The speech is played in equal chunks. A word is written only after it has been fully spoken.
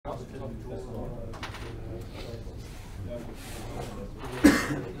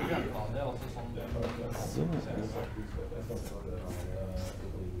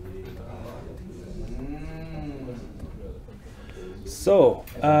So,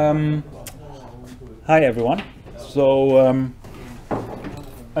 hi everyone. So,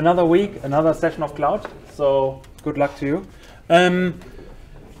 another week, another session of cloud. So, good luck to you.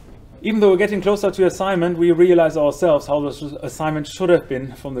 Even though we're getting closer to assignment, we realize ourselves how this assignment should have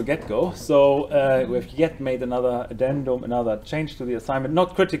been from the get-go. So, we've yet made another addendum, another change to the assignment.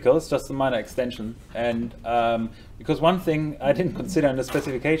 Not critical, it's just a minor extension. And because one thing I didn't consider in the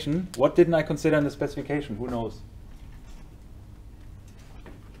specification, what didn't I consider in the specification? Who knows?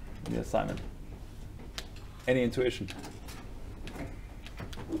 The assignment. Any intuition?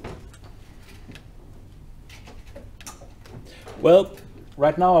 Well,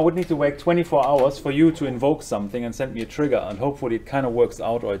 right now I would need to wait 24 hours for you to invoke something and send me a trigger, and hopefully it kind of works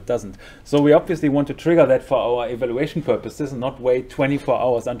out or it doesn't. So we obviously want to trigger that for our evaluation purposes and not wait 24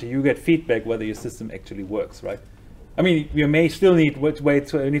 hours until you get feedback whether your system actually works, right? I mean, you may still need to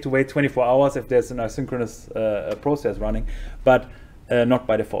wait 24 hours if there's an asynchronous process running, but not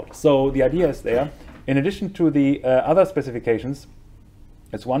by default. So the idea is there. In addition to the other specifications,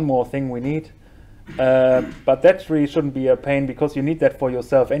 there's one more thing we need, but that really shouldn't be a pain because you need that for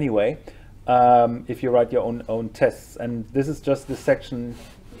yourself anyway if you write your own tests. And this is just this section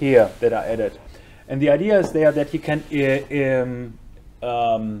here that I added. And the idea is there that you can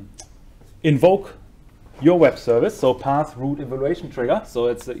invoke your web service, so path root evaluation trigger. So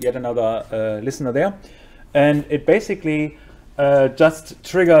it's yet another listener there. And it basically just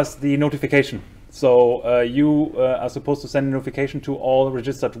triggers the notification. So you are supposed to send a notification to all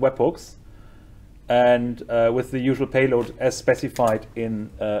registered webhooks, and with the usual payload as specified in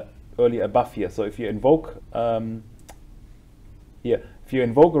earlier above here. So if you invoke if you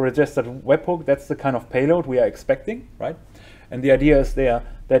invoke a registered webhook, that's the kind of payload we are expecting, right? And the idea is there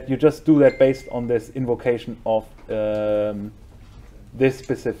that you just do that based on this invocation of this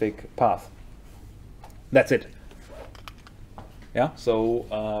specific path. That's it. Yeah, so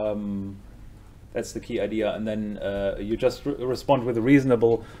that's the key idea, and then you just respond with a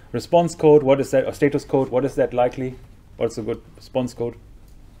reasonable response code. What is that, or status code? What is that likely? What's a good response code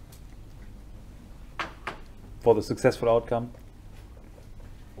for the successful outcome?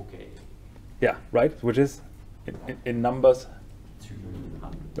 Okay. Yeah, right. Which is in numbers.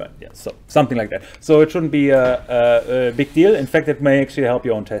 200. Right. Yeah. So something like that. So it shouldn't be a big deal. In fact, it may actually help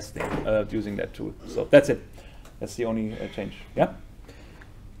your own testing using that tool. So that's it. That's the only change. Yeah.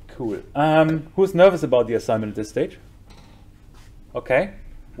 Cool. Who's nervous about the assignment at this stage? Okay.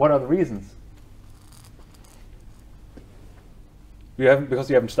 What are the reasons? Because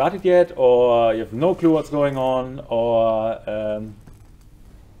you haven't started yet, or you have no clue what's going on, or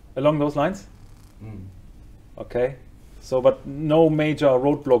along those lines? Mm. Okay. So, but no major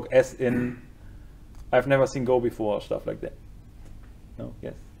roadblock as in I've never seen Go before or stuff like that. No?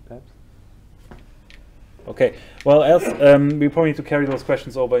 Yes? Perhaps? Okay, well, else we probably need to carry those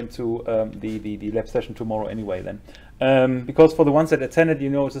questions over into the lab session tomorrow anyway then. Because for the ones that attended, you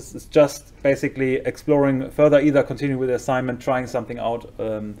know, this is just basically exploring further, either continue with the assignment, trying something out,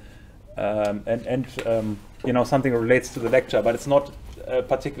 and you know, something that relates to the lecture, but it's not a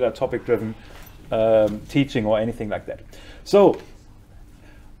particular topic-driven teaching or anything like that. So,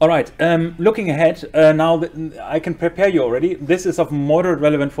 all right, looking ahead, now that I can prepare you already. This is of moderate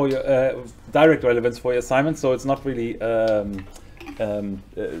relevance for your, direct relevance for your assignment, so it's not really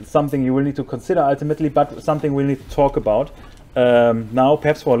something you will need to consider ultimately, but something we'll need to talk about now,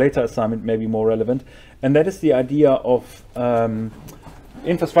 perhaps for a later assignment, maybe more relevant. And that is the idea of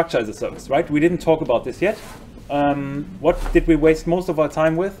infrastructure as a service, right? We didn't talk about this yet. What did we waste most of our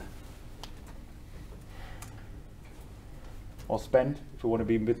time with? Or spend, if we want to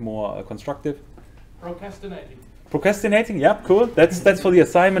be a bit more constructive. Procrastinating. Procrastinating, yeah, cool. That's for the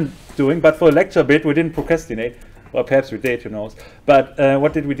assignment doing, but for a lecture bit, we didn't procrastinate. Well, perhaps we did, who knows. But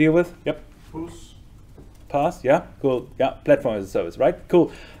what did we deal with? Yep. Pass, yeah, cool. Yeah, platform as a service, right?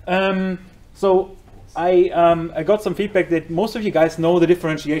 Cool. So I got some feedback that most of you guys know the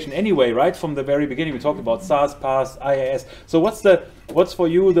differentiation anyway, right? From the very beginning, we talked about SaaS, PaaS, IaaS. So what's for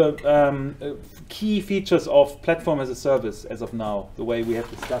you the key features of platform as a service as of now, the way we have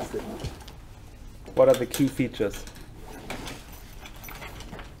discussed it? What are the key features?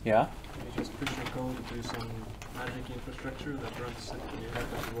 Yeah? You just push your code to some magic infrastructure that runs it, and you don't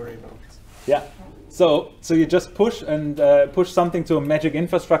have to worry about it. Yeah. So you just push and push something to a magic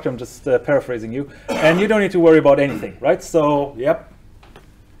infrastructure. I'm just paraphrasing you, and you don't need to worry about anything, right? So, yep.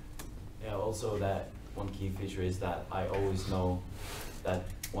 Yeah. Also, that one key feature is that I always know that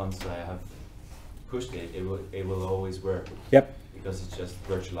once I have pushed it, it will always work. Yep. Because it's just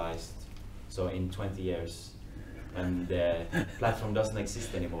virtualized. So in 20 years, when the platform doesn't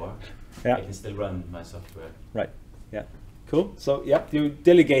exist anymore, yeah. I can still run my software. Right. Yeah. Cool. So yeah, you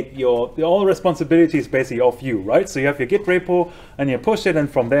delegate all responsibilities basically off you, right? So you have your Git repo and you push it, and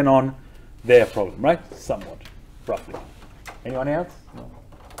from then on, their problem, right? Somewhat, roughly. Anyone else? No.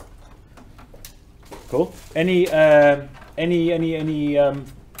 Cool.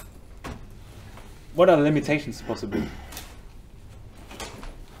 What are the limitations possibly?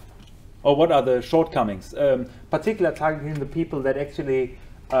 Or what are the shortcomings? Particularly targeting the people that actually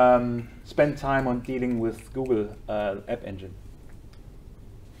spend time on dealing with Google App Engine.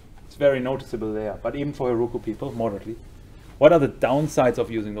 It's very noticeable there, but even for Heroku people, moderately. What are the downsides of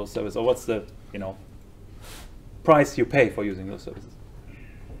using those services, or what's the price you pay for using those services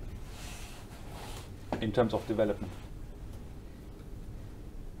in terms of development?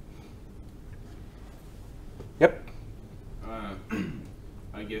 Yep.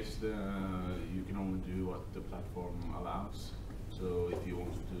 I guess you can only do what the platform allows. So if you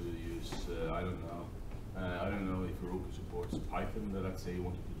wanted to use, I don't know if Heroku supports Python. But let's say you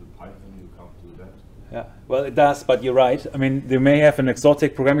wanted to do Python, you can't do that. Yeah, well, it does, but you're right. I mean, they may have an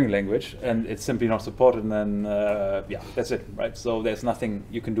exotic programming language, and it's simply not supported, and then, yeah, that's it, right? So there's nothing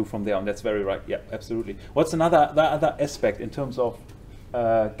you can do from there on. That's very right. Yeah, absolutely. What's the other aspect in terms of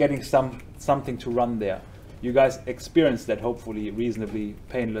getting something to run there? You guys experienced that, hopefully, reasonably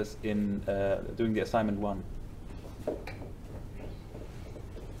painless in doing the assignment 1.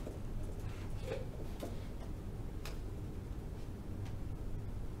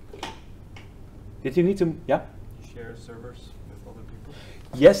 Did you need to, yeah? Share servers with other people?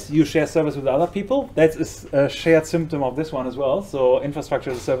 Yes, you share servers with other people. That's a shared symptom of this one as well. So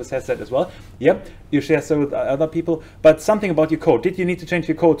infrastructure as a service has that as well. Yep, you share servers with other people. But something about your code. Did you need to change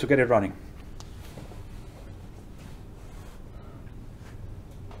your code to get it running?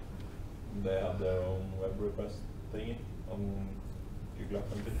 They have their own web request thingy on Google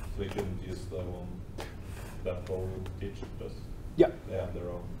App Engine, so they couldn't use the one that will teach just. Yeah. They have their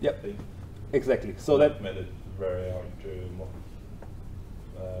own thing. Exactly. So that made it very hard to mock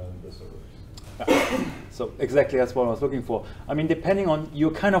the servers. Yeah. So exactly that's what I was looking for. I mean, depending on,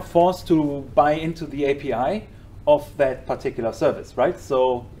 you're kind of forced to buy into the API of that particular service, right?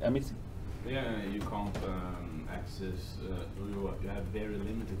 So I mean, yeah, you can't access. You have very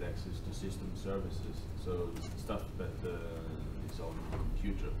limited access to system services. So stuff that is on the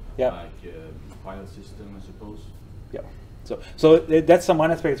computer, like file system, I suppose. Yeah. So that's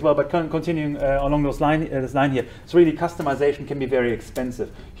one aspect as well, but continuing along this line here, it's really customization can be very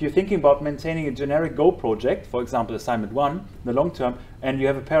expensive. If you're thinking about maintaining a generic Go project, for example, assignment 1, in the long term, and you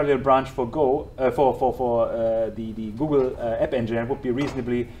have a parallel branch for Go, for the Google App Engine, it would be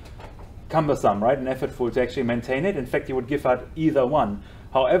reasonably cumbersome, right, and effortful to actually maintain it. In fact, you would give out either one.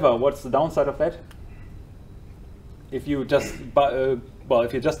 However, what's the downside of that? If you just,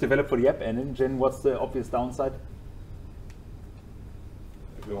 if you just develop for the App Engine, what's the obvious downside?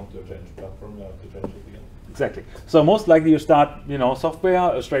 If you want to change platform, you have to change it again. Exactly. So most likely you start,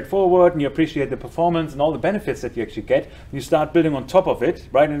 software straightforward, and you appreciate the performance and all the benefits that you actually get. You start building on top of it,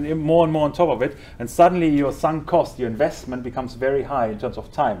 right, and more on top of it, and suddenly your sunk cost, your investment becomes very high in terms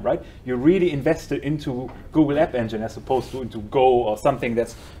of time, right? You really invested into Google App Engine as opposed to into Go or something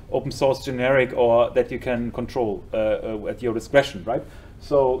that's open source generic or that you can control at your discretion, right?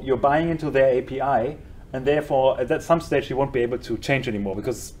 So you're buying into their API. And therefore, at some stage, you won't be able to change anymore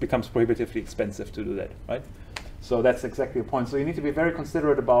because it becomes prohibitively expensive to do that, right? So that's exactly the point. So you need to be very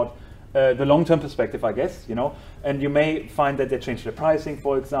considerate about the long-term perspective, I guess, And you may find that they change the pricing,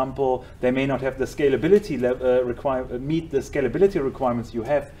 for example. They may not have the scalability meet the scalability requirements you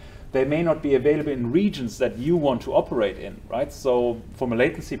have. They may not be available in regions that you want to operate in, right? So from a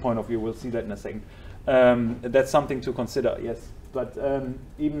latency point of view, we'll see that in a second. That's something to consider, yes. But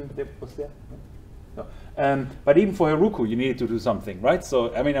even was there. No. But even for Heroku, you needed to do something, right?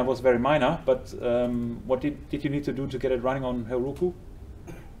 So, I mean, that was very minor, but what did you need to do to get it running on Heroku?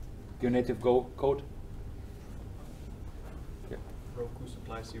 Your native Go code? Yeah. Heroku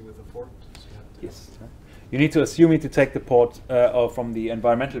supplies you with a port, so you have to... Yes. You need to assume it to take the port from the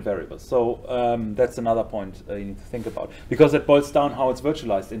environmental variables. So that's another point you need to think about, because it boils down how it's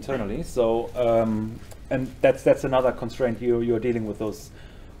virtualized internally. So, and that's another constraint you're dealing with those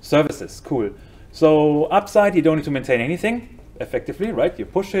services. Cool. So upside, you don't need to maintain anything effectively, right? You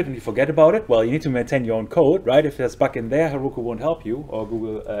push it and you forget about it. Well, you need to maintain your own code, right? If there's a bug in there, Heroku won't help you, or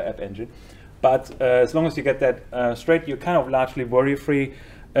Google App Engine. But as long as you get that straight, you're kind of largely worry-free.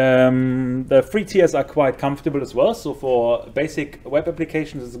 The free tiers are quite comfortable as well. So for basic web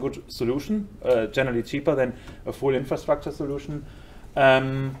applications, it's a good solution, generally cheaper than a full infrastructure solution.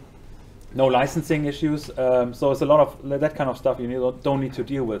 No licensing issues, so it's a lot of that kind of stuff you don't need to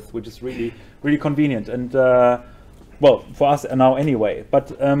deal with, which is really convenient. And well, for us now anyway.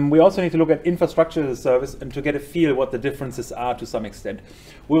 But we also need to look at infrastructure as a service and to get a feel what the differences are to some extent.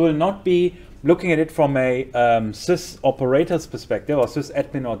 We will not be looking at it from a sys operator's perspective or sys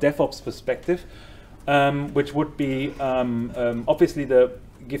admin or DevOps perspective, which would be obviously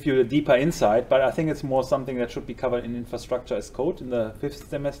give you a deeper insight, but I think it's more something that should be covered in infrastructure as code in the 5th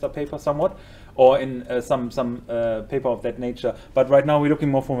semester paper somewhat, or in some paper of that nature. But right now we're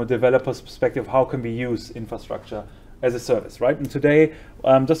looking more from a developer's perspective, how can we use infrastructure as a service, right? And today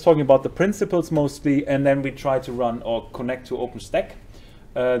I'm just talking about the principles mostly, and then we try to run or connect to OpenStack,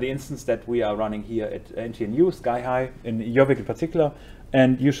 the instance that we are running here at NTNU, Sky High, in Gjøvik in particular,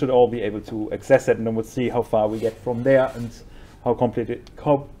 and you should all be able to access it, and then we'll see how far we get from there and how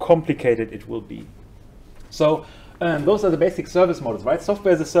complicated it will be. So those are the basic service models, right?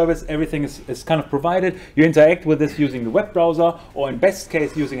 Software as a service, everything is kind of provided. You interact with this using the web browser, or in best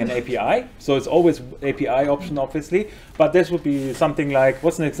case using an API. So it's always API option, obviously. But this would be something like,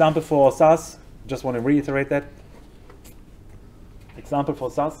 what's an example for SaaS? Just want to reiterate that. Example for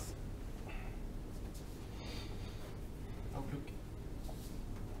SaaS? Outlook.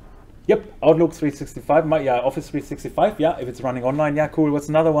 Yep, Outlook 365, yeah, Office 365, yeah, if it's running online, yeah, cool. What's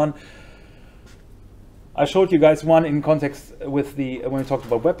another one? I showed you guys one in context with when we talked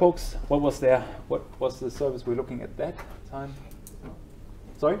about webhooks. What was there? What was the service we're looking at that time?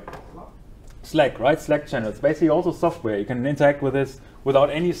 Sorry? Slack, right? Slack channels. Basically also software. You can interact with this without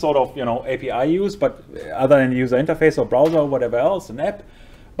any sort of, API use, but other than user interface or browser or whatever else, an app.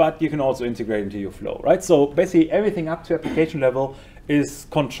 But you can also integrate into your flow, right? So basically everything up to application level is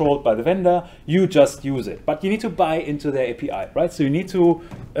controlled by the vendor. You just use it, but you need to buy into their API, right? So you need to,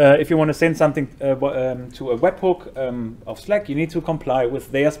 if you want to send something to a webhook of Slack, you need to comply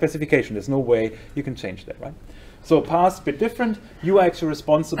with their specification. There's no way you can change that, right? So PaaS, a bit different. You are actually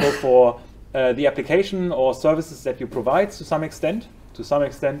responsible for the application or services that you provide to some extent.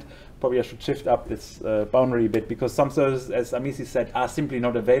 Probably I should shift up this boundary a bit, because some services, as Amisi said, are simply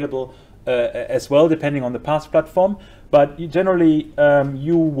not available as well, depending on the PaaS platform. But generally,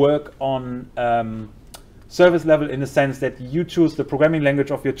 you work on service level in the sense that you choose the programming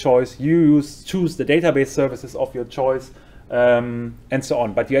language of your choice, you choose the database services of your choice, and so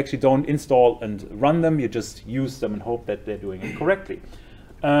on. But you actually don't install and run them, you just use them and hope that they're doing it correctly.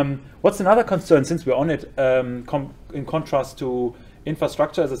 What's another concern, since we're on it, in contrast to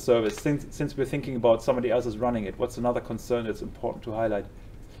infrastructure as a service, since we're thinking about somebody else is running it, what's another concern that's important to highlight?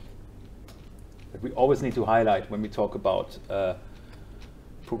 That we always need to highlight when we talk about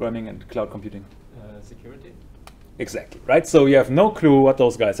programming and cloud computing. Security. Exactly, right? So you have no clue what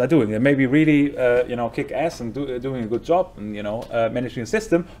those guys are doing. They may be really, kick ass and doing a good job and, managing a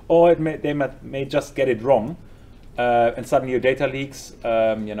system, or they may just get it wrong. And suddenly your data leaks,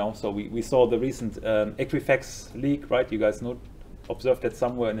 so we saw the recent Equifax leak, right? You guys observed that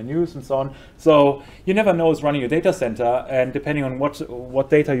somewhere in the news and so on. So you never know who's running your data center, and depending on what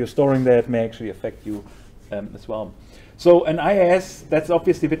data you're storing there, it may actually affect you as well. So an IaaS, that's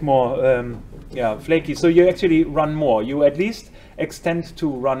obviously a bit more flaky. So you actually run more. You at least extend to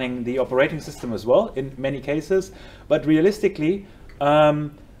running the operating system as well in many cases, but realistically,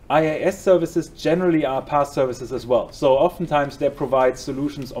 IaaS services generally are PaaS services as well. So oftentimes they provide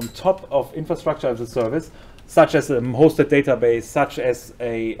solutions on top of infrastructure as a service, such as a hosted database, such as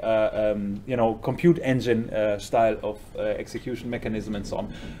a compute engine style of execution mechanism, and so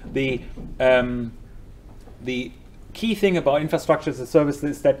on. The key thing about infrastructure as a service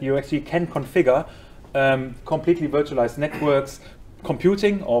is that you actually can configure completely virtualized networks,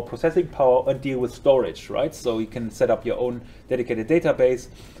 computing or processing power, and deal with storage, right? So you can set up your own dedicated database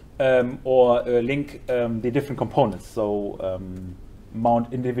or link the different components. So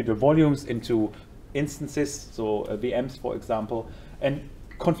mount individual volumes into instances, so VMs, for example, and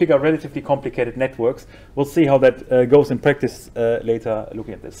configure relatively complicated networks. We'll see how that goes in practice later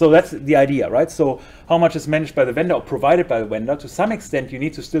looking at this. So that's the idea, right? So how much is managed by the vendor or provided by the vendor? To some extent, you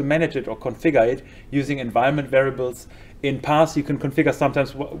need to still manage it or configure it using environment variables. In PaaS, you can configure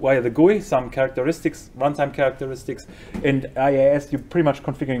sometimes via the GUI, some characteristics, runtime characteristics. In IaaS, you're pretty much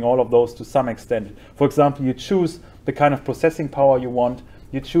configuring all of those to some extent. For example, you choose the kind of processing power you want,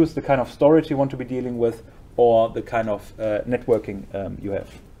 you choose the kind of storage you want to be dealing with, or the kind of networking you have.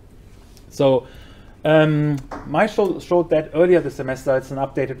 So showed that earlier this semester. It's an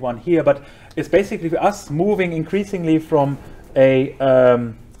updated one here, but it's basically us moving increasingly from a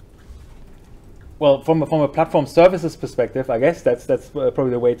from a platform services perspective. I guess that's probably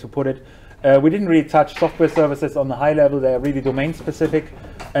the way to put it. We didn't really touch software services on the high level. They're really domain specific,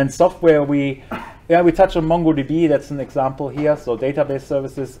 and software we touch on MongoDB. That's an example here. So database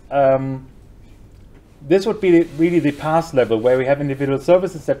services. this would be really the PaaS level, where we have individual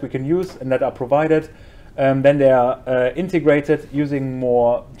services that we can use and that are provided. Then they are integrated using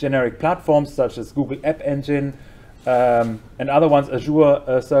more generic platforms such as Google App Engine and other ones,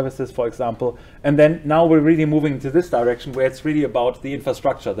 Azure services, for example. And then now we're really moving into this direction where it's really about the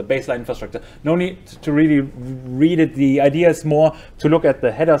infrastructure, the baseline infrastructure. No need to really read it. The idea is more to look at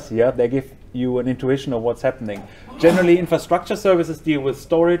the headers here. They give you an intuition of what's happening. Generally, infrastructure services deal with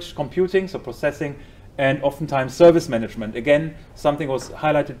storage, computing, so processing, and oftentimes service management. Again, something was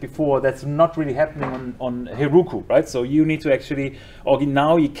highlighted before that's not really happening on Heroku, right? So you need to actually, or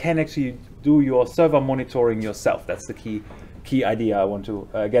now you can actually do your server monitoring yourself. That's the key idea I want to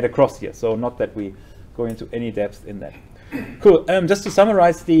get across here. So not that we go into any depth in that. Cool. Just to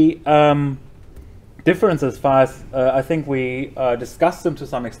summarize the differences as far as I think we discussed them to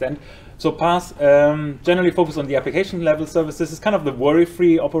some extent. So PaaS generally focus on the application level services. It's kind of the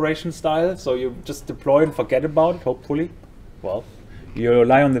worry-free operation style. So you just deploy and forget about it, hopefully. Well, you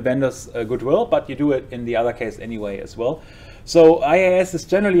rely on the vendor's goodwill, but you do it in the other case anyway as well. So IaaS is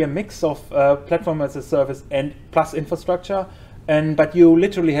generally a mix of platform as a service and plus infrastructure. But you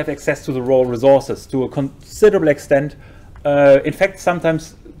literally have access to the raw resources to a considerable extent. In fact,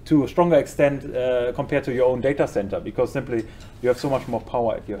 sometimes to a stronger extent compared to your own data center, because simply you have so much more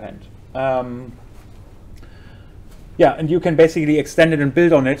power at your hand. Yeah, and you can basically extend it and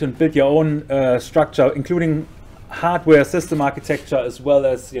build on it and build your own structure, including hardware system architecture as well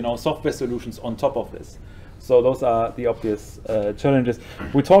as software solutions on top of this. So those are the obvious challenges.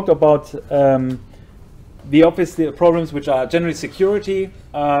 We talked about the obvious problems, which are generally security,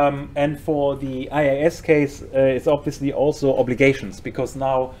 and for the IaaS case, it's obviously also obligations, because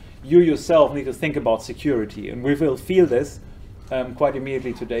now you yourself need to think about security, and we will feel this quite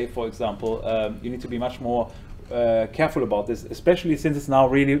immediately today. For example, you need to be much more careful about this, especially since it's now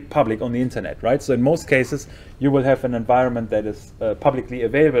really public on the internet, right? So in most cases, you will have an environment that is publicly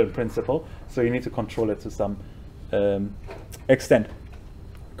available in principle, so you need to control it to some extent.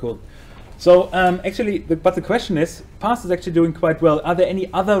 Cool. So actually, but the question is, PaaS is actually doing quite well. Are there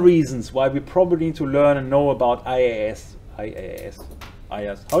any other reasons why we probably need to learn and know about IaaS?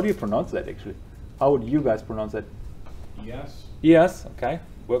 IaaS. How do you pronounce that actually? How would you guys pronounce that? IaaS. IaaS, okay,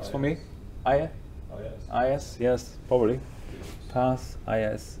 works IaaS. for me. IaaS, yes, probably. PaaS,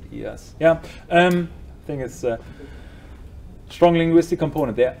 IaaS, IaaS. Yeah, I think it's a strong linguistic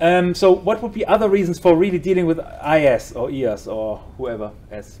component there. So what would be other reasons for really dealing with IaaS or IaaS or whoever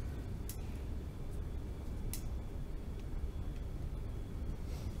as?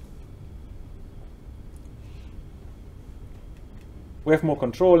 We have more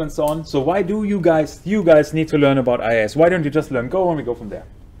control and so on. So why do you guys need to learn about IaaS? Why don't you just learn Go and we go from there?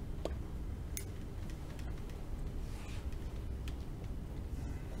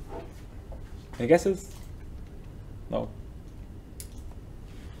 Any guesses? No.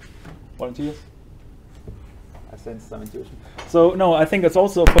 Volunteers? I sense some intuition. So no, I think it's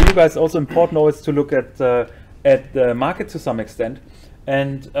also for you guys also important always to look at the market to some extent,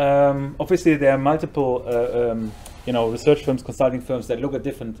 and obviously there are multiple research firms, consulting firms that look at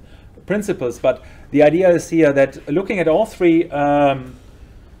different principles. But the idea is here that looking at all three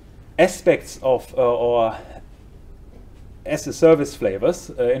aspects of or as a service flavors,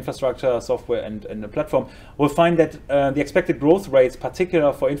 infrastructure, software, and the platform, we'll find that the expected growth rates,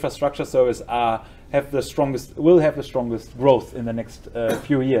 particular for infrastructure service, will have the strongest growth in the next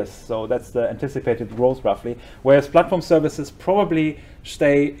few years. So that's the anticipated growth roughly. Whereas platform services probably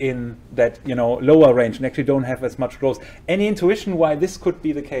stay in that lower range and actually don't have as much growth. Any intuition why this could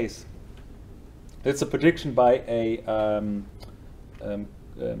be the case? It's a prediction by a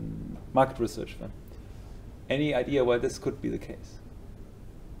market research firm. Any idea why this could be the case?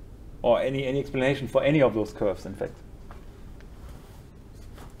 Or any explanation for any of those curves, in fact?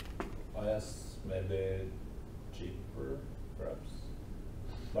 IaaS maybe cheaper, perhaps.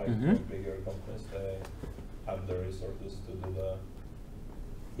 Like Mm-hmm. for bigger companies, they have the resources to do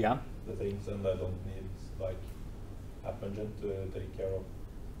the things, and they don't need like App Engine to take care of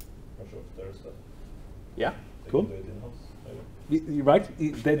much of their stuff. Yeah, They cool. can do it in-house, maybe. You're right.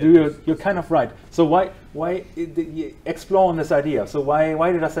 You're kind of right. So why you explore on this idea? So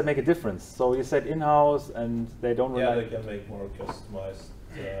why does that make a difference? So you said in-house, and they don't rely. Yeah, they can make more customized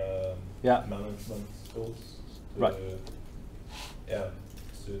management tools to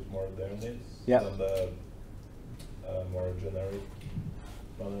suit more their needs than the more generic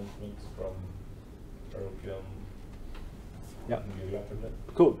management from Heroku and Google App Engine.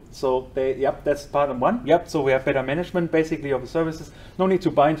 Cool. So that's part of one. So we have better management basically of the services. No need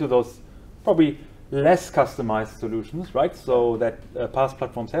to buy into those probably less customized solutions, right? So that PaaS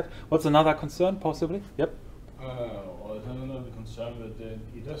platforms have. What's another concern, possibly? Yep. Well, I don't know the concern, but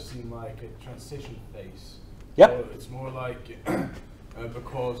it does seem like a transition phase. Yep. So it's more like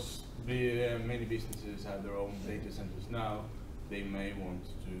because many businesses have their own data centers now, they may want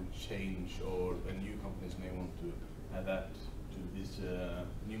to change, or new companies may want to adapt to this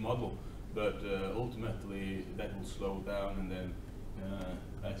new model. But ultimately, that will slow down, and then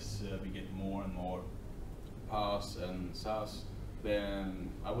as we get more and more PaaS and SaaS, then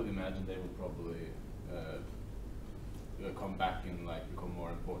I would imagine they will probably come back and like become more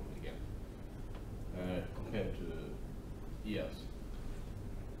important again compared to IaaS.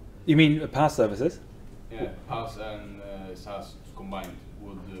 You mean PaaS services? Yeah, PaaS and SaaS combined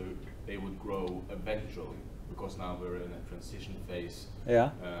they would grow eventually, because now we're in a transition phase. Yeah.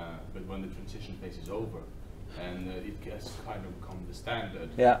 But when the transition phase is over and it has kind of become the standard,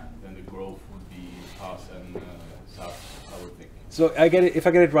 yeah, then the growth would be PaaS and SaaS, I would think. So I get it. If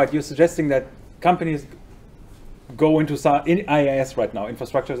I get it right, you're suggesting that companies go into IaaS right now,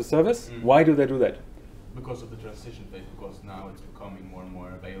 infrastructure as a service. Mm. Why do they do that? Because of the transition phase. Because now it's becoming more and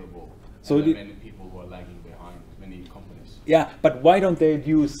more available. So many people who are lagging behind, many companies. Yeah, but why don't they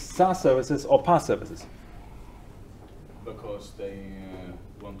use SaaS services or PaaS services? Because they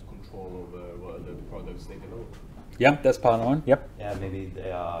want control over the products they develop. Yeah, that's part one. Yep. Yeah, maybe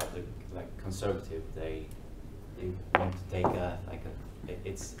they are like conservative. They want to take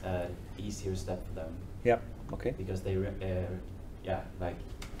it's an easier step for them. Yep. Okay. Because they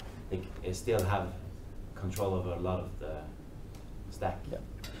still have control over a lot of the stack. Yeah.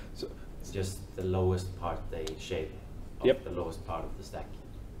 So it's just the lowest part they shape of yep. the lowest part of the stack.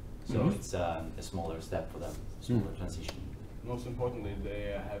 So it's a smaller step for them, smaller transition. Most importantly,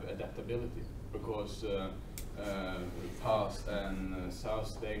 they have adaptability, because PaaS and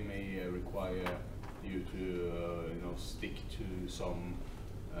SaaS, they may require you to stick to some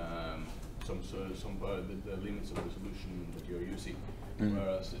the limits of the solution that you're using.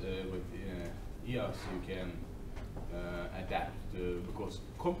 Whereas with IaaS, you can adapt because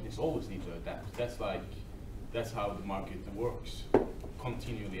companies always need to adapt. That's how the market works,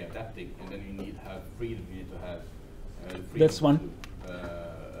 continually adapting, and then you need to have freedom. You need to have freedom that's one. To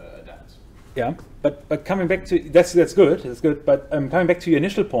adapt. Yeah, but coming back to that's good. But coming back to your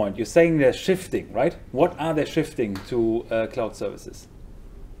initial point, you're saying they're shifting, right? What are they shifting to cloud services?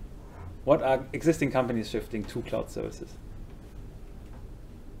 What are existing companies shifting to cloud services?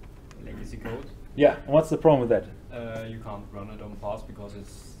 Legacy code. Yeah, and what's the problem with that? You can't run it on PaaS because it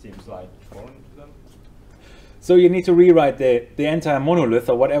seems like foreign to them. So you need to rewrite the entire monolith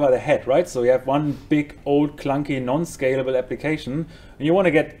or whatever they had, right? So you have one big, old, clunky, non-scalable application, and you want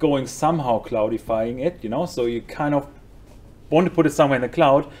to get going somehow cloudifying it, So you kind of want to put it somewhere in the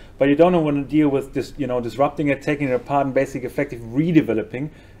cloud, but you don't want to deal with this, disrupting it, taking it apart, and basically effectively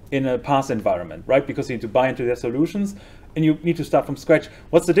redeveloping in a PaaS environment, right? Because you need to buy into their solutions, and you need to start from scratch.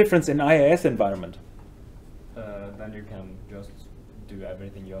 What's the difference in IaaS environment? Then you can just do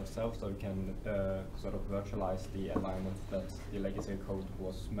everything yourself, so you can sort of virtualize the environment that the legacy code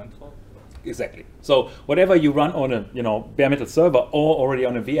was meant for. Exactly. So whatever you run on a bare metal server or already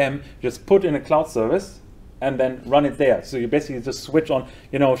on a VM, just put in a cloud service and then run it there. So you basically just switch on,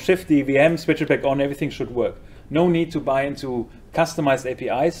 shift the VM, switch it back on, everything should work. No need to buy into customized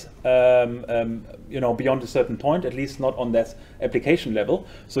APIs, beyond a certain point, at least not on that application level.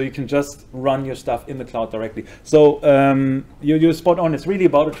 So you can just run your stuff in the cloud directly. So you're spot on. It's really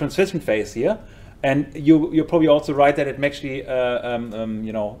about a transition phase here, and you're probably also right that it may actually,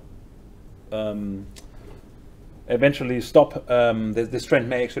 eventually stop. This trend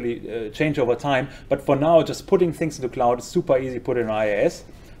may actually change over time. But for now, just putting things into cloud is super easy. Put in IaaS.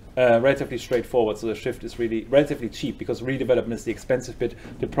 Relatively straightforward, so the shift is really relatively cheap because redevelopment is the expensive bit.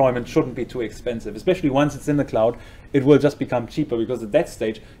 Deployment shouldn't be too expensive, especially once it's in the cloud. It will just become cheaper because at that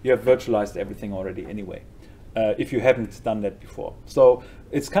stage you have virtualized everything already anyway, if you haven't done that before. So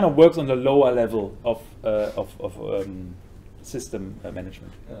it's kind of works on the lower level of system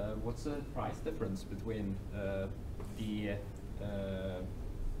management. What's the price difference between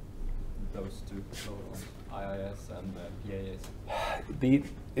those two, so IaaS and PaaS?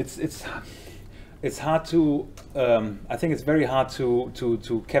 It's hard to I think it's very hard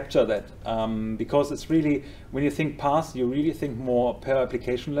to capture that because it's really, when you think PaaS, you really think more per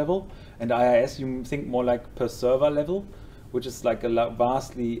application level, and IaaS you think more like per server level, which is like a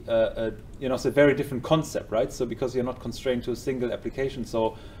vastly it's a very different concept, right? So because you're not constrained to a single application,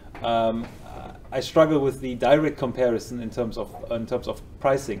 so I struggle with the direct comparison in terms of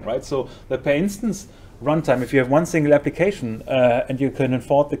pricing, right? So the per instance runtime, if you have one single application and you can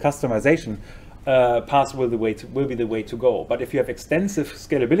afford the customization, PaaS will be the way to go. But if you have extensive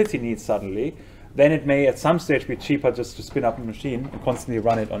scalability needs suddenly, then it may at some stage be cheaper just to spin up a machine and constantly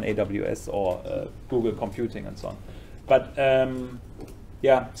run it on AWS or Google Computing and so on. But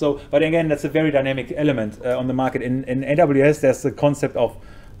yeah, but again, that's a very dynamic element on the market. In AWS, there's the concept of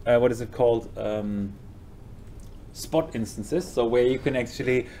what is it called? Spot instances. So where you can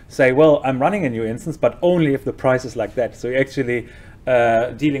actually say, well, I'm running a new instance, but only if the price is like that. So you're actually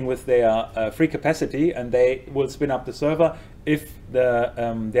dealing with their free capacity, and they will spin up the server if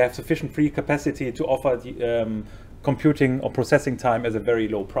they have sufficient free capacity to offer the computing or processing time as a very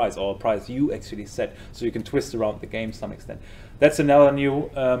low price, or a price you actually set, so you can twist around the game to some extent. That's another new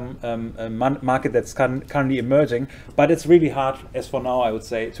market that's currently emerging, but it's really hard, as for now, I would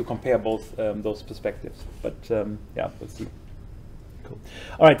say, to compare both those perspectives. But yeah, let's see. Cool.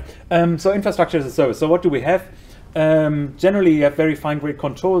 All right, so infrastructure as a service. So what do we have? Generally, you have very fine-grained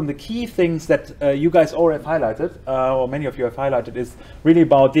control, and the key things that you guys all have highlighted, or many of you have highlighted, is really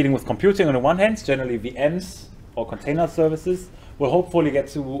about dealing with computing on the one hand, generally VMs or container services. We'll hopefully get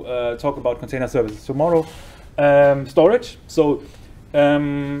to talk about container services tomorrow. Storage. So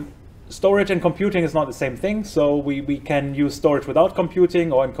storage and computing is not the same thing. So we can use storage without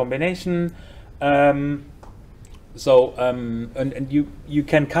computing or in combination. And you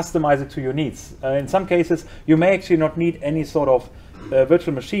can customize it to your needs. In some cases, you may actually not need any sort of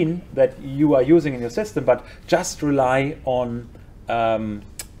virtual machine that you are using in your system, but just rely on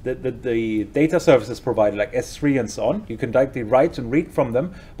the data services provided, like S3 and so on. You can directly write and read from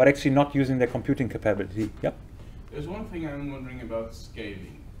them, but actually not using their computing capability. Yep. There's one thing I'm wondering about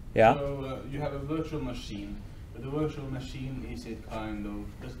scaling. Yeah. So you have a virtual machine, but the virtual machine, does it kind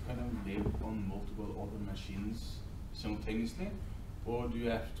of live on multiple other machines simultaneously, or do you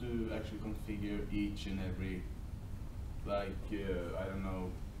have to actually configure each and every, like I don't know.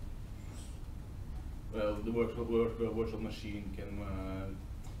 Well, the virtual machine can,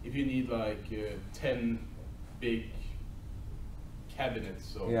 if you need like 10 big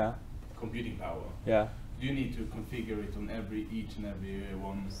cabinets of computing power, do you need to configure it on each and every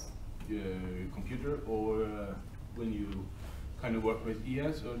one's computer, or when you kind of work with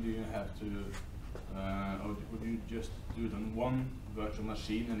IaaS, or do you have to, or would you just do it on one virtual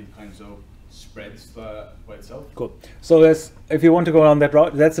machine and it kind of spreads by itself? Cool. So if you want to go down that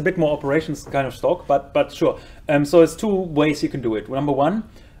route, that's a bit more operations kind of stock, but sure. So there's two ways you can do it. Number one,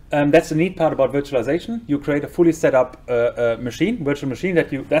 that's the neat part about virtualization. You create a fully set up virtual machine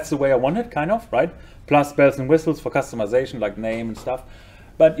that's the way I want it, kind of, right? Plus bells and whistles for customization, like name and stuff.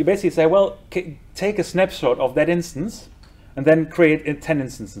 But you basically say, well, take a snapshot of that instance and then create 10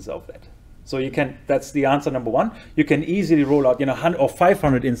 instances of that. So you can, that's the answer number one. You can easily roll out, 100 or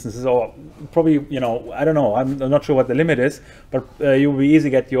 500 instances, or probably, I don't know, I'm not sure what the limit is, but you will easily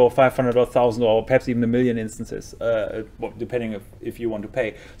get your 500 or 1,000 or perhaps even 1 million instances, depending if you want to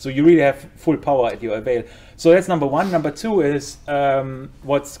pay. So you really have full power at your avail. So that's number one. Number two is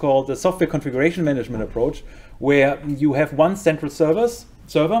what's called the software configuration management approach, where you have one central server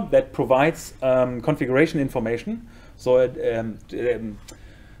that provides configuration information. So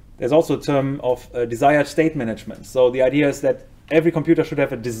there's also a term of desired state management. So the idea is that every computer should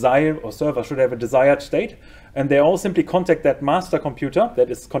have a desire, or server should have a desired state, and they all simply contact that master computer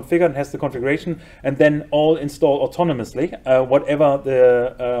that is configured and has the configuration, and then all install autonomously whatever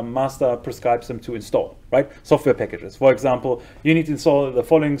the master prescribes them to install, right? Software packages. For example, you need to install the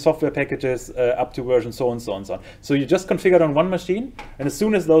following software packages up to version so and so and so on. So you just configure it on one machine, and as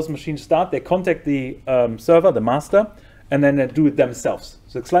soon as those machines start, they contact the server, the master, and then they do it themselves.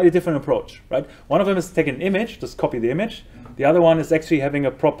 So it's a slightly different approach, right? One of them is to take an image, just copy the image. The other one is actually having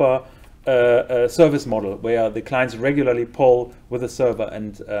a proper service model where the clients regularly poll with the server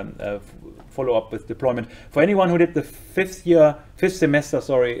and follow up with deployment. For anyone who did the fifth semester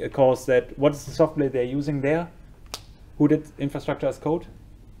course, what is the software they're using there? Who did infrastructure as code?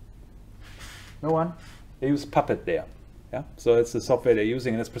 No one? They use Puppet there. Yeah, so it's the software they're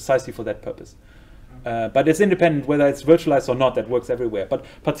using, and it's precisely for that purpose. But it's independent whether it's virtualized or not. That works everywhere. But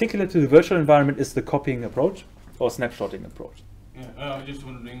particular to the virtual environment is the copying approach or snapshotting approach. Yeah, I'm just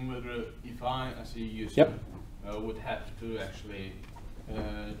wondering whether if I, as a user, would have to actually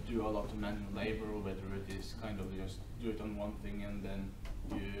do a lot of manual labor, or whether it is kind of just do it on one thing and then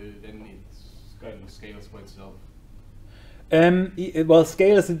it's kind of scales by itself. Well,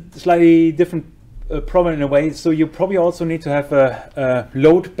 scale is a slightly different problem in a way. So you probably also need to have a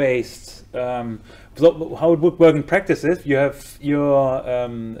load-based. So how it would work in practice is you have your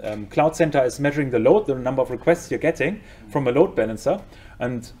cloud center is measuring the load, the number of requests you're getting from a load balancer.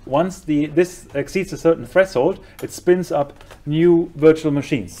 And once this exceeds a certain threshold, it spins up new virtual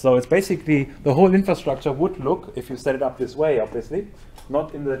machines. So it's basically the whole infrastructure would look, if you set it up this way, obviously,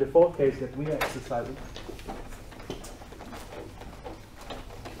 not in the default case that we are exercising.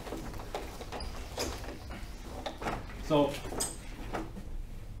 So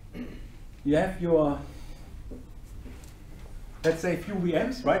you have your, let's say, few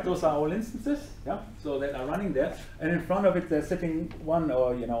VMs, right? Those are all instances, yeah. So that are running there, and in front of it they're sitting one,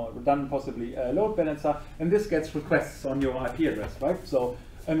 or redundant possibly a load balancer, and this gets requests on your IP address, right? So,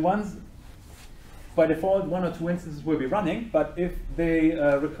 and once by default 1 or 2 instances will be running, but if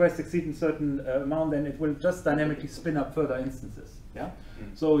the requests exceed a certain amount, then it will just dynamically spin up further instances, yeah.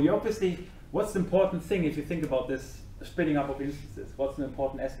 So you obviously, what's the important thing if you think about this spinning up of instances? What's an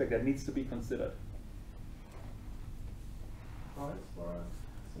important aspect that needs to be considered?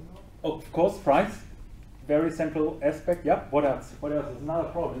 Of course, price, very central aspect. Yeah. What else? What else is another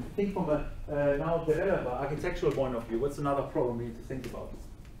problem? Think from a now developer architectural point of view. What's another problem we need to think about?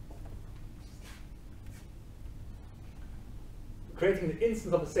 Creating an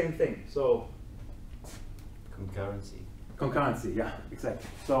instance of the same thing. So concurrency. Concurrency. Yeah. Exactly.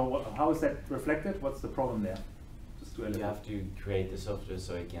 So how is that reflected? What's the problem there? Just to you have to create the software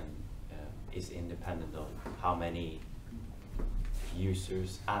so it can is independent of how many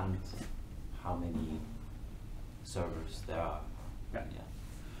users and how many servers there are. Yeah.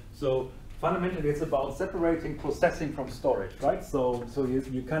 So fundamentally it's about separating processing from storage, right? So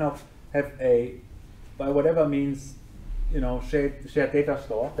you kind of have a, by whatever means, shared data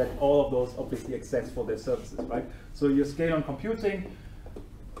store that all of those obviously access for their services, right? So you scale on computing,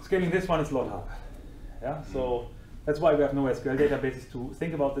 scaling this one is a lot harder. Yeah. So that's why we have NoSQL databases to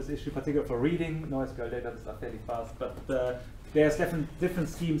think about this issue, particularly for reading. NoSQL databases are fairly fast, but there's different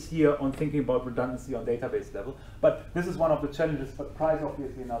schemes here on thinking about redundancy on database level. But this is one of the challenges, but price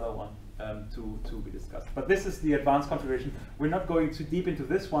obviously another one to be discussed. But this is the advanced configuration. We're not going too deep into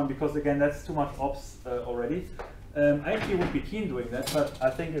this one because again, that's too much ops already. I actually would be keen doing that, but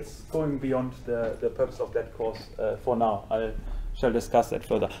I think it's going beyond the purpose of that course for now. I shall discuss that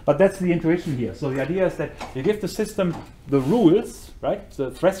further. But that's the intuition here. So the idea is that you give the system the rules, right? The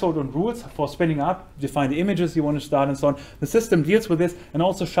threshold and rules for spinning up, define the images you want to start and so on. The system deals with this and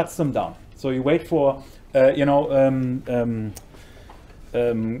also shuts them down. So you wait for, if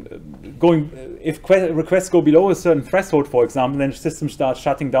requests go below a certain threshold, for example, then the system starts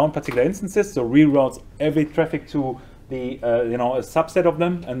shutting down particular instances, so reroutes every traffic to the a subset of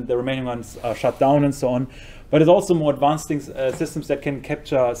them, and the remaining ones are shut down and so on. But there's also more advanced things, systems that can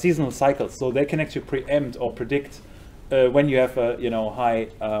capture seasonal cycles, so they can actually preempt or predict when you have high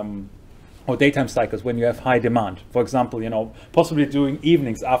or daytime cycles when you have high demand. For example, possibly during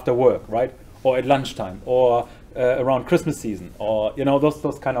evenings after work, right, or at lunchtime, or around Christmas season, or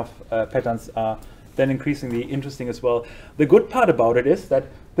those kind of patterns are then increasingly interesting as well. The good part about it is that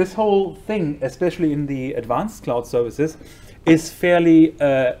this whole thing, especially in the advanced cloud services, is fairly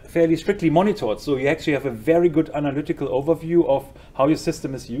strictly monitored. So you actually have a very good analytical overview of how your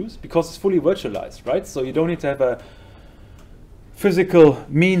system is used because it's fully virtualized, right? So you don't need to have a physical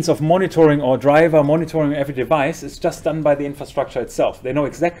means of monitoring or driver monitoring every device. It's just done by the infrastructure itself. They know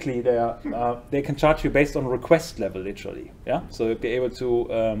exactly they can charge you based on request level, literally. Yeah, so you'll be able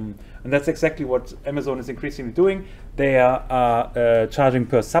to, and that's exactly what Amazon is increasingly doing. They are charging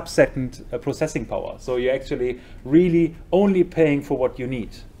per sub-second processing power. So you're actually really only paying for what you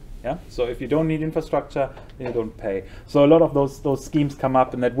need. Yeah. So if you don't need infrastructure, then you don't pay. So a lot of those schemes come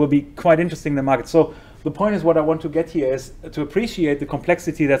up, and that will be quite interesting in the market. So the point is, what I want to get here is to appreciate the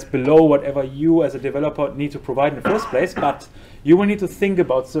complexity that's below whatever you as a developer need to provide in the first place, but you will need to think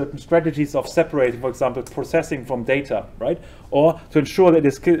about certain strategies of separating, for example, processing from data, right? Or to ensure that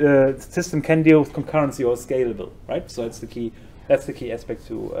this system can deal with concurrency or scalable, right? So that's the key aspect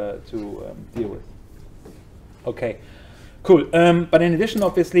to deal with. Okay. Cool, but in addition,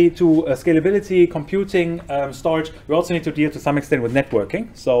 obviously, to scalability, computing, storage, we also need to deal to some extent with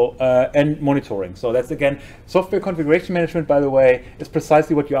networking, so and monitoring. So that's again, software configuration management, by the way, is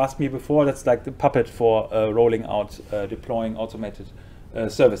precisely what you asked me before. That's like the puppet for rolling out, deploying automated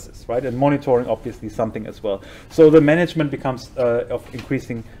services, right? And monitoring, obviously, something as well. So the management becomes of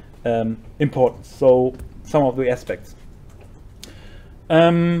increasing importance. So some of the aspects.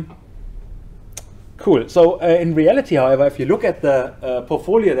 Cool. So in reality, however, if you look at the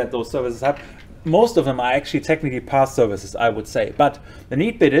portfolio that those services have, most of them are actually technically PaaS services, I would say. But the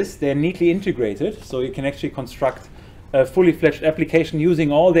neat bit is they're neatly integrated, so you can actually construct a fully fledged application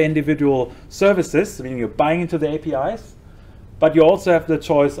using all the individual services, meaning you're buying into the APIs, but you also have the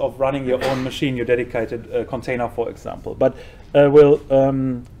choice of running your own machine, your dedicated container, for example. But we'll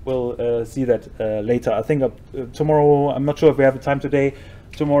see that later. I think tomorrow, I'm not sure if we have the time today.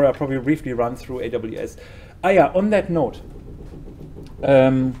 Tomorrow I'll probably briefly run through AWS. Yeah, on that note,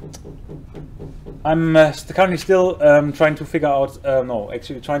 I'm currently still trying to figure out,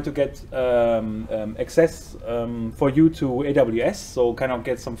 trying to get access for you to AWS, so kind of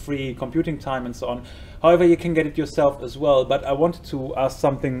get some free computing time and so on. However, you can get it yourself as well, but I wanted to ask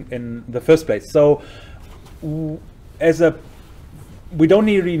something in the first place. So we don't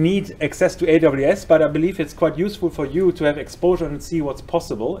really need access to AWS, but I believe it's quite useful for you to have exposure and see what's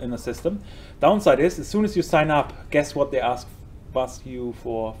possible in the system. Downside is, as soon as you sign up, guess what they ask you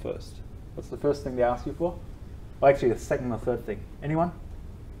for first? What's the first thing they ask you for? Well, actually, the second or third thing. Anyone?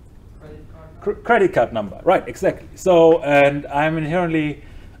 Credit card. Credit card number. Right, exactly. So, and I'm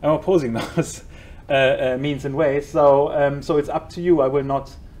opposing those means and ways. So, so it's up to you. I will not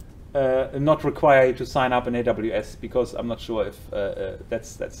require you to sign up in AWS because I'm not sure if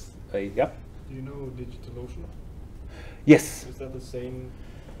that's a yeah. Do you know DigitalOcean? Yes. Is that the same?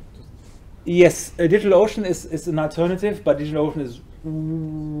 Yes, DigitalOcean is an alternative, but DigitalOcean is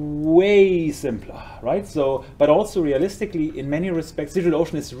way simpler, right? So, but also realistically, in many respects,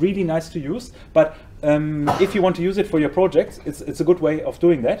 DigitalOcean is really nice to use. But if you want to use it for your projects, it's a good way of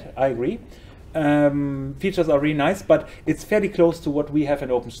doing that. I agree. Features are really nice, but it's fairly close to what we have in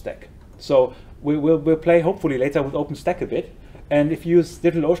OpenStack. So we'll play hopefully later with OpenStack a bit. And if you use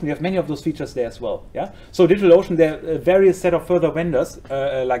DigitalOcean, you have many of those features there as well. Yeah. So DigitalOcean, there are various set of further vendors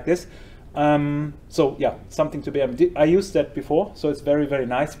like this. So yeah, something to be. I used that before, so it's very, very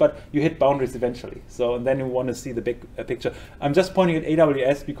nice. But you hit boundaries eventually. So and then you want to see the big picture. I'm just pointing at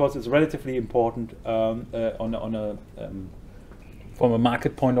AWS because it's relatively important from a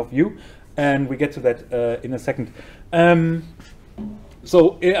market point of view, and we get to that in a second.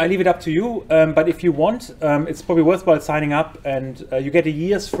 So I leave it up to you. But if you want, it's probably worthwhile signing up, and you get a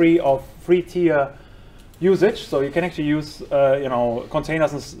year's free of free tier usage, so you can actually use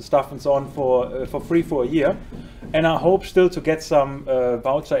containers and stuff and so on for free for a year. And I hope still to get some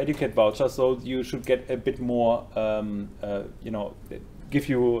educate voucher, so you should get a bit more, give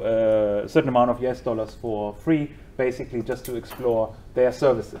you a certain amount of US dollars for free, basically just to explore their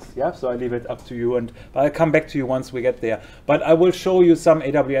services. Yeah, so I leave it up to you, and I'll come back to you once we get there. But I will show you some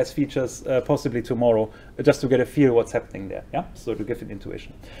AWS features possibly tomorrow, just to get a feel what's happening there. Yeah, so to give an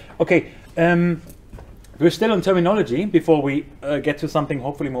intuition. Okay. We're still on terminology before we get to something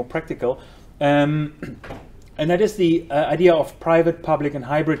hopefully more practical. And that is the idea of private, public, and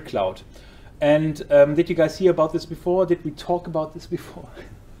hybrid cloud. And did you guys hear about this before? Did we talk about this before?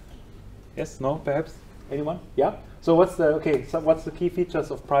 Yes? No? Perhaps? Anyone? Yeah? So what's the key features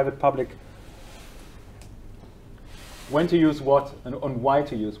of private, public? When to use what, and on why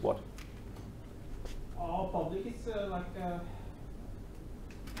to use what? Public is like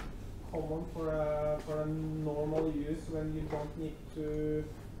common for a normal use when you don't need to,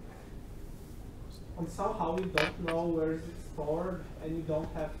 and somehow you don't know where is it stored, and you don't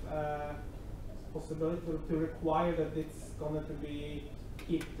have possibility to require that it's going to be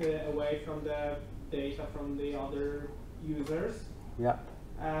kept away from the data from the other users. Yeah.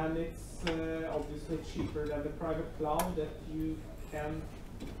 And it's obviously cheaper than the private cloud, that you can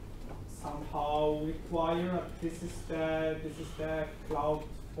somehow require this is the cloud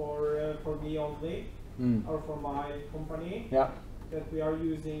for me only, or for my company. Yeah. That we are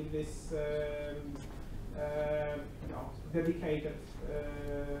using this dedicated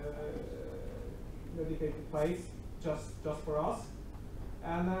place just for us.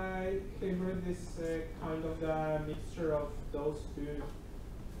 And I favored this kind of the mixture of those two,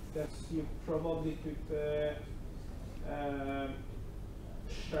 that you probably could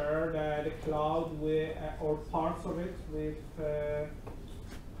share the cloud with or parts of it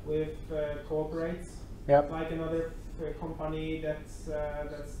with cooperates, like another company that's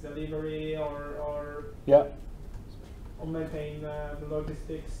delivery or maintain the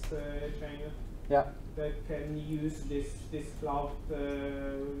logistics chain. Yeah. That can use this cloud.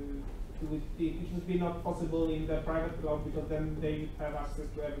 It would be not possible in the private cloud, because then they have access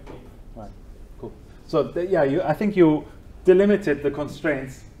to everything. Right. Cool. So I think you delimited the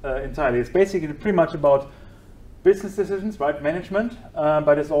constraints entirely. It's basically pretty much about business decisions, right? Management,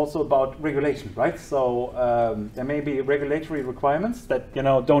 but it's also about regulation, right? So there may be regulatory requirements that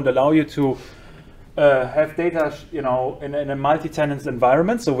don't allow you to have data, you know, in a multi-tenant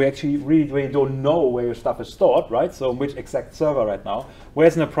environment, so we actually really don't know where your stuff is stored, right? So which exact server right now.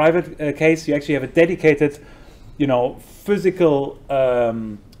 Whereas in a private case, you actually have a dedicated, you know, physical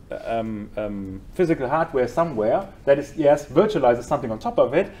physical hardware somewhere that is, yes, virtualizes something on top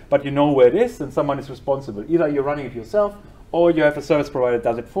of it, but you know where it is and someone is responsible. Either you're running it yourself or you have a service provider that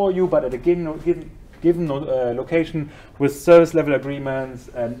does it for you, but at a given location with service level agreements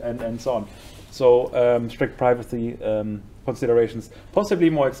and so on. So strict privacy considerations, possibly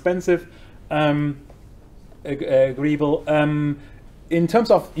more expensive, agreeable. In terms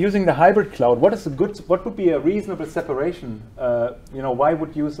of using the hybrid cloud, what would be a reasonable separation? You know, why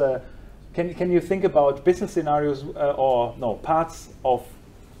would use a? Can you think about business scenarios or no parts of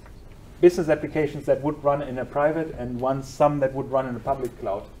business applications that would run in a private and some that would run in a public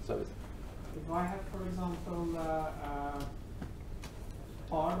cloud service? If I have, for example,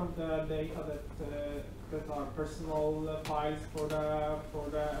 part of the data that are personal files for the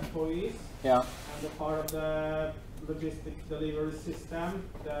employees, yeah, and the part of the logistics delivery system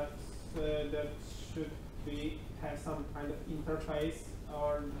that should have some kind of interface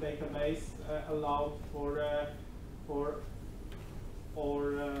or database allowed for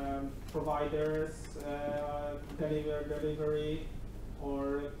providers delivery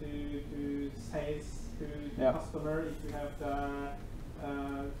or to sales to the customer. If you have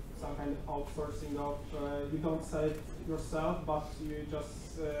some kind of outsourcing of you don't sell it yourself, but you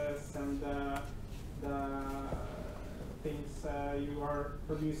just send the things you are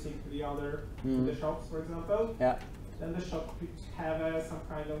producing to the other to the shops, for example. Yeah. Then the shop could have some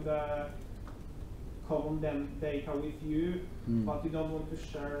kind of common data with you, but you don't want to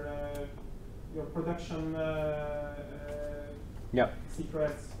share your production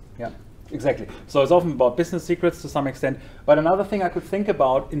secrets. Yeah, exactly. So it's often about business secrets to some extent. But another thing I could think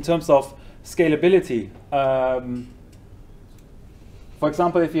about in terms of scalability, for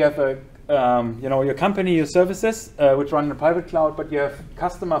example, if you have a you know, your company, your services, which run in a private cloud, but you have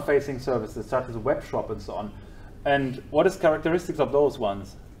customer-facing services such as a web shop and so on. And what is characteristics of those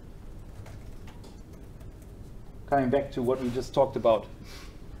ones? Coming back to what we just talked about.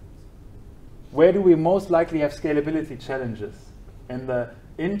 Where do we most likely have scalability challenges? In the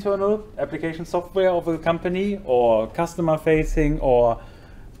internal application software of a company, or customer-facing, or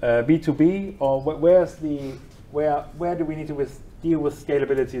B2B, or where do we need to deal with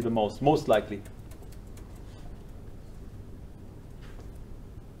scalability the most likely?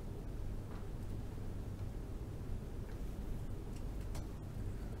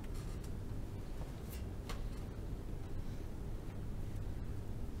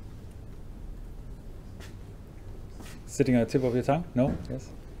 Sitting at the tip of your tongue? No? Yes?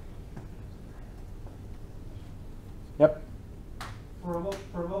 Yep.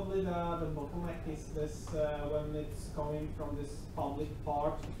 Probably the bottleneck is this when it's coming from this public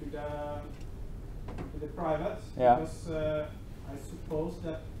part to the private. Yeah. Because I suppose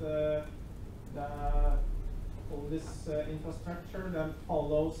that all this infrastructure then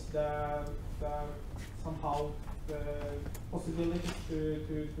follows somehow the possibilities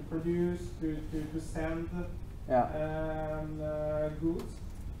to produce, to send goods,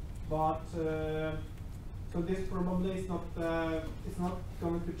 but so this probably is not it's not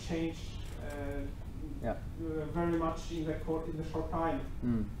going to change very much in the short time.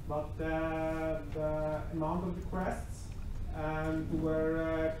 But the amount of requests and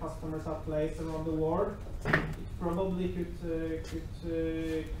where customers are placed around the world, it probably could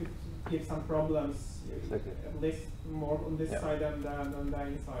give some problems. Exactly. At least more on this side than the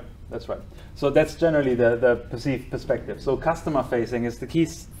inside. That's right. So that's generally the perceived perspective. So customer facing is the key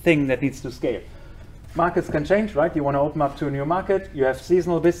thing that needs to scale. Markets can change, right? You want to open up to a new market, you have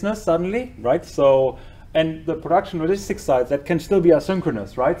seasonal business suddenly, right? So, and the production logistics side, that can still be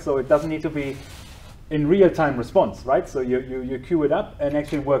asynchronous, right? So it doesn't need to be in real-time response, right? So you queue it up and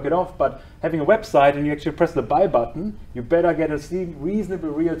actually work it off, but having a website and you actually press the buy button, you better get a reasonable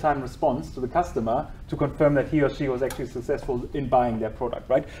real-time response to the customer to confirm that he or she was actually successful in buying their product,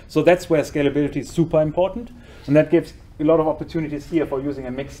 right? So that's where scalability is super important, and that gives a lot of opportunities here for using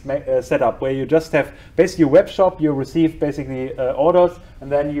a mixed setup where you just have basically a web shop, you receive basically orders,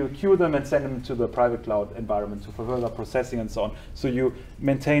 and then you queue them and send them to the private cloud environment for further processing and so on. So you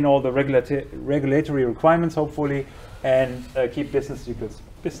maintain all the regulatory requirements, hopefully, and keep business secrets.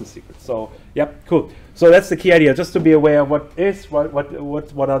 So, yep, cool. So that's the key idea, just to be aware what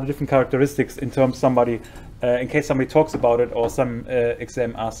are the different characteristics in terms somebody, in case somebody talks about it or some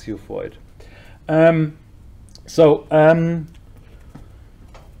exam asks you for it. So the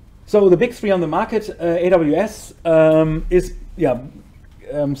big three on the market, AWS is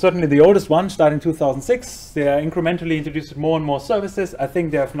certainly the oldest one, started in 2006. They are incrementally introduced more and more services. I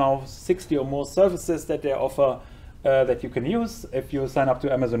think they have now 60 or more services that they offer that you can use if you sign up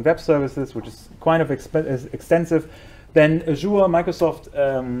to Amazon Web Services, which is kind of extensive. Then Azure, Microsoft,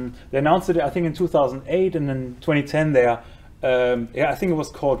 they announced it, I think, in 2008, and in 2010 they are, I think it was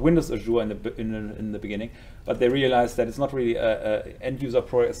called Windows Azure in the beginning, but they realized that it's not really a end user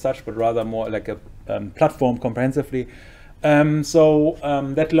product as such, but rather more like a platform comprehensively.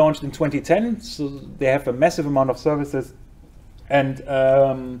 That launched in 2010, so they have a massive amount of services, and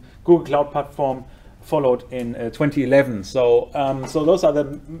Google Cloud Platform followed in 2011. So those are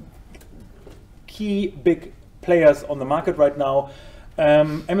the key big players on the market right now.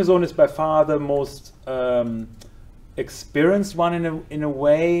 Amazon is by far the most experienced one in a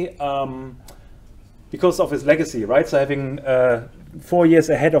way, because of its legacy, right? So having 4 years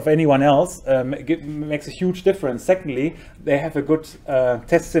ahead of anyone else makes a huge difference. Secondly, they have a good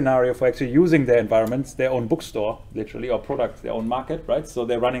test scenario for actually using their environments, their own bookstore, literally, or products, their own market, right? So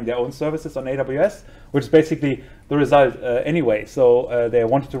they're running their own services on AWS, which is basically the result anyway. So they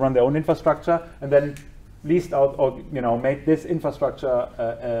wanted to run their own infrastructure and then leased out, or made this infrastructure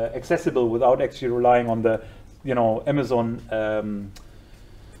accessible without actually relying on the Amazon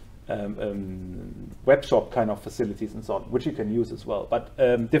web shop kind of facilities and so on, which you can use as well, but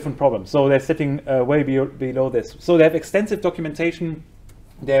different problems. So they're sitting way below this. So they have extensive documentation.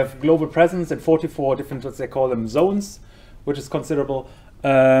 They have global presence in 44 different, what they call them, zones, which is considerable,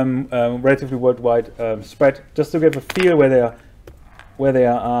 relatively worldwide spread. Just to give a feel where they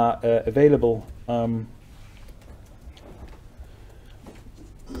are available.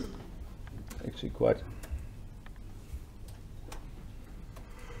 Actually quite.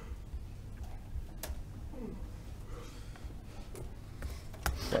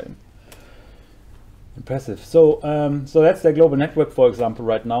 Impressive. So that's their global network, for example,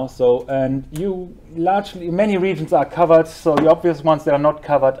 right now. So, and many regions are covered. So the obvious ones that are not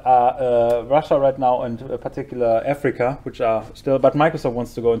covered are Russia right now, and in particular Africa, which are still. But Microsoft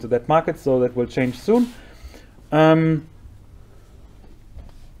wants to go into that market, so that will change soon.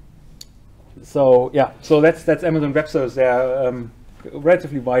 So yeah, so that's Amazon Web Services. They are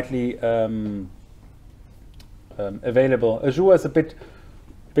relatively widely available. Azure is a bit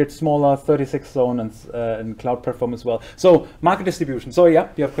smaller, 36 zone, and cloud platform as well. So market distribution. So yeah,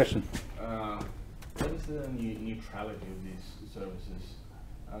 you have a question. What is the neutrality of these services?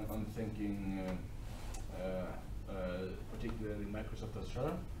 I'm thinking particularly Microsoft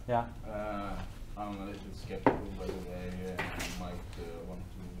Azure. Yeah. I'm a little skeptical whether they might want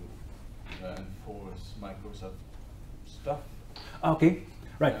to enforce Microsoft stuff. Okay.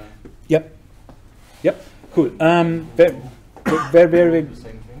 Right. Yep. Cool. Very.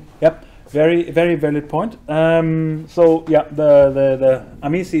 Yep. Very valid point. So yeah, the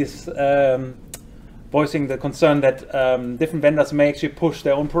Amici is voicing the concern that different vendors may actually push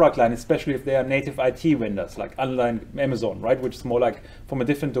their own product line, especially if they are native IT vendors, like unlike Amazon, right, which is more like from a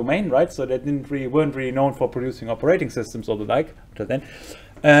different domain, right? So they weren't really known for producing operating systems or the like until then.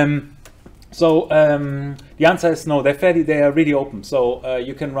 The answer is no. They are really open. So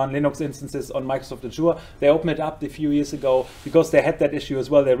you can run Linux instances on Microsoft Azure. They opened it up a few years ago because they had that issue as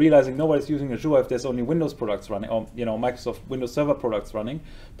well. They're realizing nobody's using Azure if there's only Windows products running, or Microsoft Windows Server products running.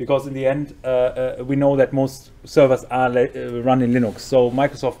 Because in the end, we know that most servers are run in Linux. So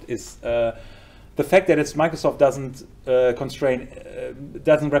Microsoft is the fact that it's Microsoft doesn't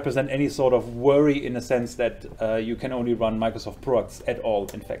doesn't represent any sort of worry in a sense that you can only run Microsoft products at all,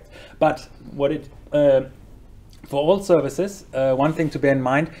 in fact. But what it for all services, one thing to bear in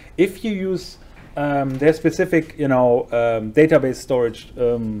mind: if you use their specific, database storage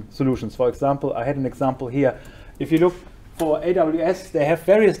solutions. For example, I had an example here. If you look for AWS, they have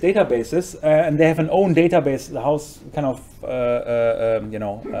various databases, and they have an own database house, kind of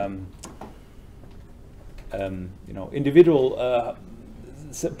individual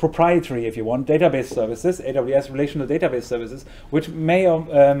proprietary, if you want, database services, AWS relational database services, which may,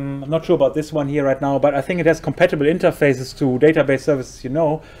 I'm not sure about this one here right now, but I think it has compatible interfaces to database services,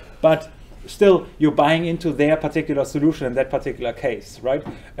 but still you're buying into their particular solution in that particular case, right?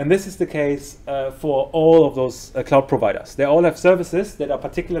 And this is the case for all of those cloud providers. They all have services that are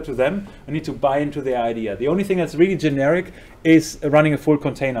particular to them and need to buy into their idea. The only thing that's really generic is running a full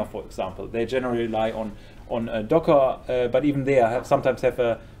container, for example. They generally rely on Docker, but even they sometimes have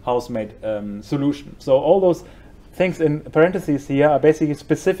a house-made solution. So all those things in parentheses here are basically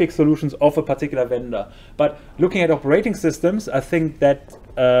specific solutions of a particular vendor. But looking at operating systems, I think that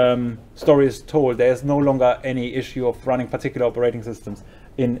story is told. There is no longer any issue of running particular operating systems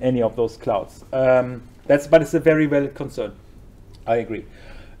in any of those clouds. But it's a very valid concern. I agree.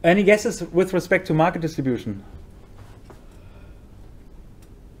 Any guesses with respect to market distribution?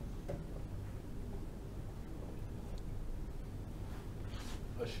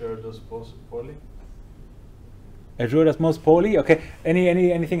 Azure does poorly. Azure does most poorly. Okay.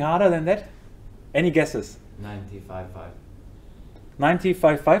 Anything harder than that? Any guesses? 95.5.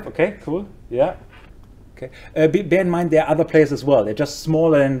 95.5. Okay. Cool. Yeah. Okay. Bear in mind there are other players as well. They're just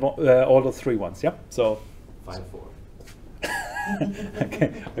smaller than all the three ones. Yeah. So. 5.4.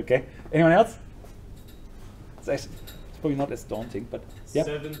 Okay. Okay. Anyone else? It's probably not as daunting, but yeah.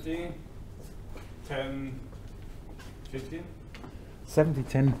 70, 10, 15. 70,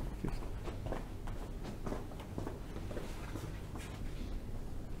 10,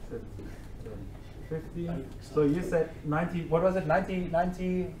 15. So you said 90, what was it? 90,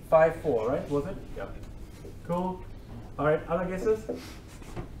 95.4, right? Was it? Yeah. Cool. All right, other guesses?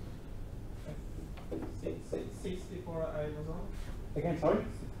 60 for Amazon. Again, sorry?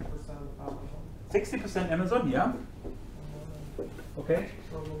 60% Amazon. 60% Amazon, yeah. Okay.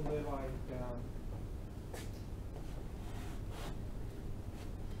 Probably like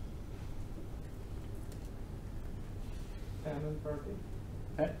 10 and 30.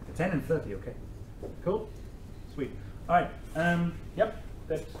 10 and 30, okay. Cool. Sweet. All right. Yep.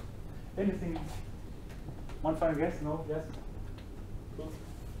 That's anything. One final guess? No? Yes? Cool.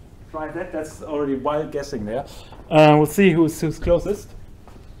 Try that. That's already wild guessing there. We'll see who's closest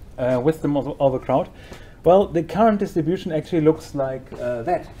with the overcrowd. Well, the current distribution actually looks like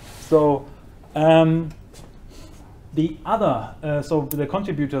that. So the other, so the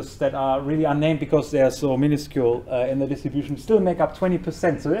contributors that are really unnamed because they are so minuscule in the distribution still make up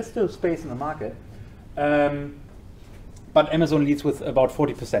 20%. So there's still space in the market. But Amazon leads with about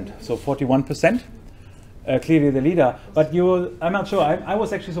 40%, so 41%. Clearly the leader. But I'm not sure. I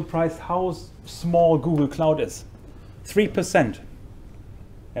was actually surprised how small Google Cloud is. 3%.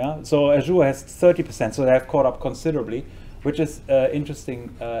 Yeah. So Azure has 30%, so they have caught up considerably, which is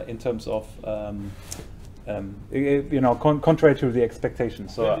interesting in terms of contrary to the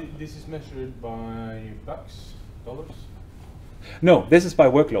expectations. So this is measured by bucks, dollars? No, this is by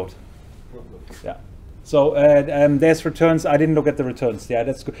workload. Yeah. So there's returns. I didn't look at the returns. Yeah,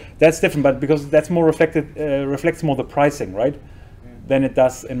 that's good. That's different, but because that's more reflects more the pricing, right? Yeah. Than it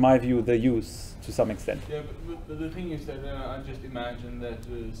does, in my view, the use to some extent. Yeah, but the thing is that I just imagine that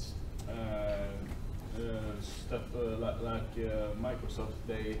stuff like Microsoft,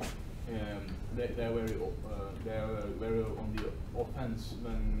 they're very on the offense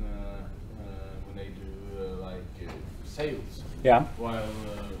when they do sales. Yeah. While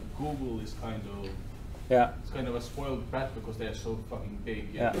Google is kind of it's kind of a spoiled brat because they are so fucking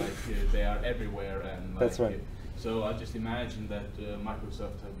big and they are everywhere and that's right. So I just imagine that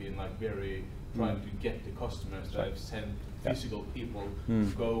Microsoft have been very trying to get the customers that have sent physical people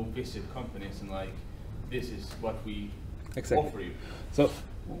to go visit companies and this is what we offer you. So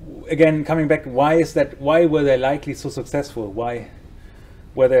again, coming back, why is that? Why were they likely so successful? Why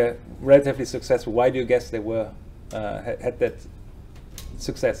were they relatively successful? Why do you guess they were had that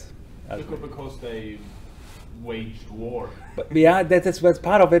success? Because they waged war. But yeah, that's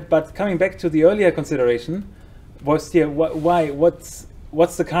part of it. But coming back to the earlier consideration, was here why?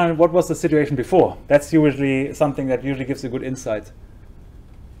 What's the current? What was the situation before? That's usually something that usually gives a good insight.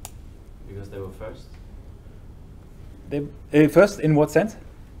 Because they were first. They first in what sense?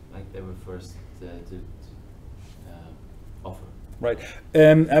 Like they were first to offer. Right.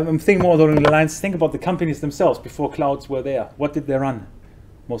 I'm thinking more along the lines. Think about the companies themselves before clouds were there. What did they run?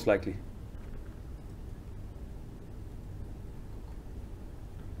 Most likely.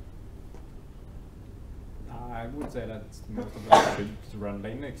 I would say that most of them should run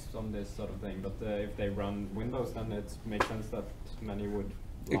Linux on this sort of thing, but if they run Windows, then it makes sense that many would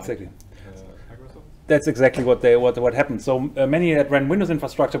exactly. Microsoft. That's exactly what happened. So many that ran Windows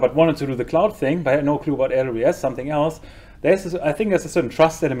infrastructure but wanted to do the cloud thing, but had no clue about AWS, something else. I think there's a certain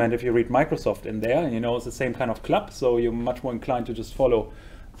trust element if you read Microsoft in there. It's the same kind of club, so you're much more inclined to just follow.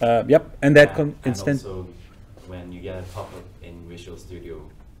 And that and also when you get a pop-up in Visual Studio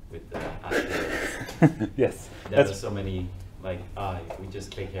with the Azure. Yes. There are so many we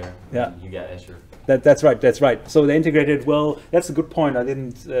just click here and you get Azure. That's right. So they integrated well. That's a good point. I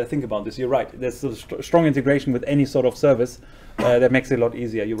didn't think about this. You're right. There's a strong integration with any sort of service that makes it a lot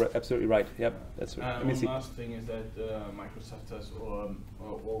easier. You're absolutely right. Yep, that's right. And one last thing is that Microsoft has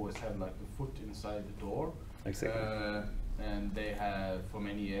always had a foot inside the door. Exactly. And they have for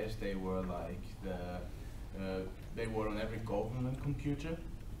many years they were they were on every government computer.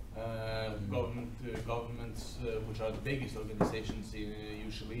 Governments, which are the biggest organizations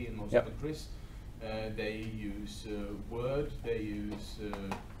usually in most countries, they use Word, they use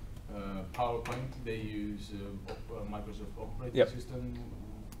PowerPoint, they use Microsoft operating system.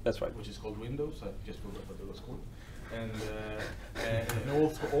 That's right. Which is called Windows. I just forgot what it was called. And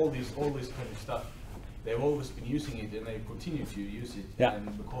also all this kind of stuff. They've always been using it, and they continue to use it. Yeah.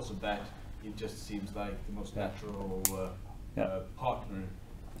 And because of that, it just seems like the most natural partner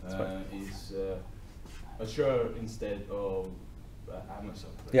is Azure instead of Amazon.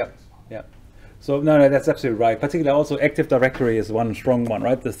 Yeah, yeah. So no, that's absolutely right. Particularly also Active Directory is one strong one,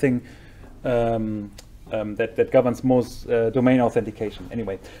 right? The thing that governs most domain authentication.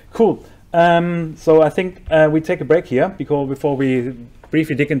 Anyway, cool. So I think we take a break here before we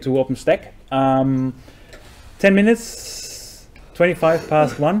briefly dig into OpenStack. 10 minutes, 25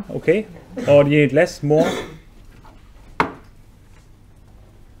 past 1, okay? Or do you need less, more?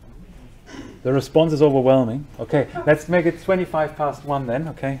 The response is overwhelming. Okay, let's make it 25 past 1 then,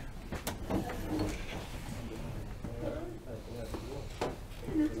 okay?